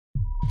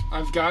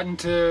I've gotten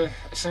to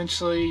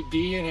essentially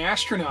be an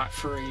astronaut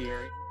for a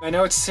year. I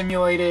know it's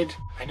simulated.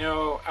 I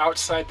know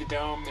outside the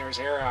dome there's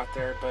air out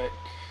there, but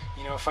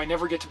you know, if I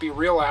never get to be a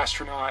real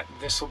astronaut,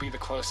 this will be the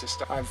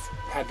closest I've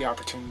had the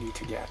opportunity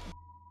to get.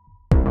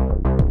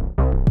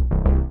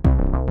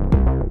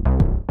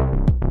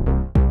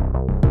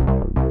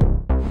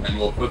 And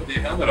we'll put the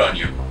helmet on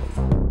you.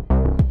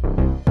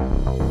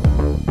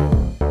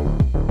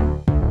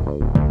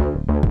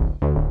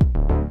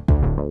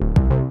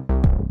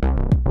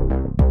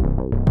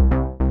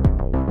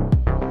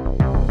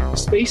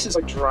 Space is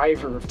a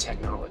driver of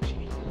technology.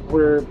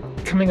 We're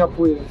coming up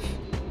with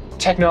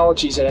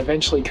technologies that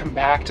eventually come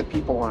back to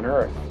people on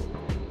Earth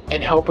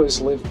and help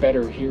us live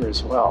better here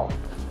as well.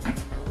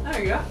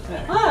 There you go.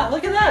 Ah,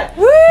 look at that!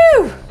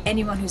 Woo!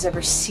 Anyone who's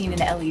ever seen an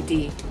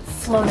LED,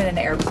 flown in an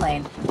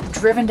airplane,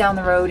 driven down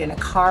the road in a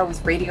car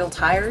with radial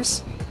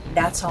tires,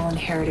 that's all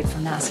inherited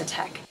from NASA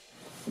tech.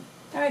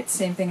 All right,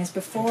 same thing as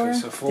before. Okay,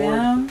 so forward.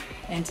 Down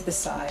and to the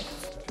side.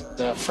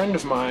 A friend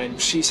of mine,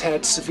 she's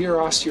had severe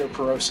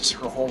osteoporosis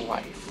her whole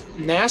life.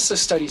 NASA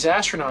studies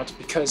astronauts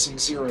because in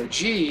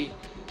zero-G,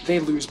 they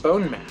lose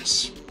bone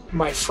mass.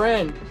 My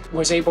friend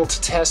was able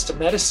to test a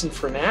medicine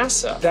for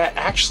NASA that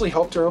actually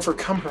helped her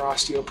overcome her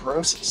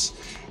osteoporosis.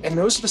 And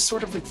those are the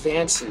sort of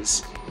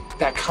advances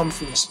that come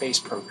from the space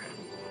program.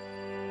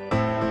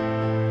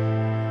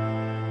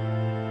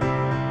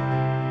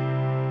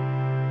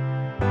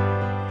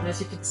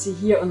 As you can see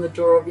here on the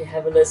door, we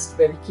have a list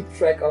where we keep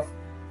track of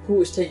who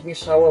is taking a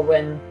shower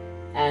when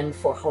and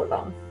for how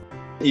long.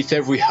 If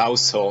every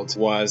household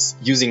was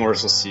using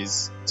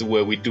resources the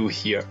way we do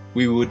here,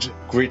 we would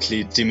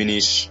greatly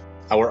diminish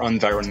our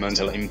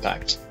environmental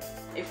impact.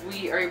 If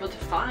we are able to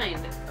find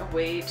a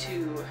way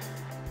to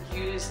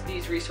use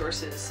these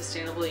resources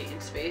sustainably in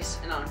space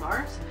and on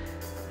Mars,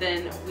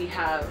 then we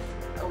have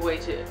a way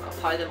to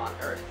apply them on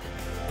Earth.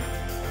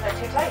 Is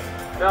that too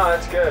tight? No,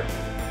 that's good.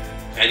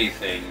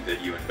 Anything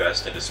that you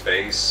invest into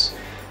space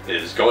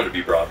is going to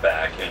be brought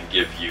back and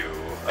give you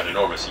an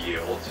enormous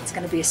yield. It's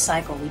going to be a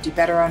cycle. We do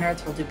better on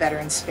Earth, we'll do better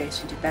in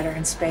space. We do better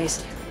in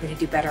space, we're going to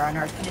do better on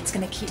Earth. And it's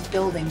going to keep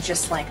building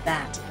just like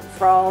that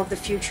for all of the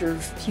future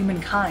of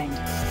humankind.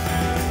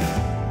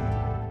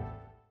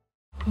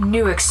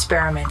 New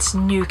experiments,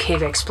 new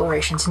cave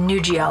explorations, new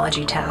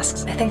geology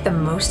tasks. I think the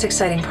most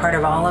exciting part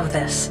of all of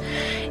this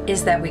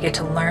is that we get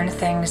to learn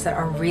things that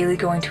are really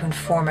going to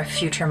inform a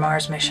future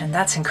Mars mission.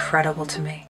 That's incredible to me.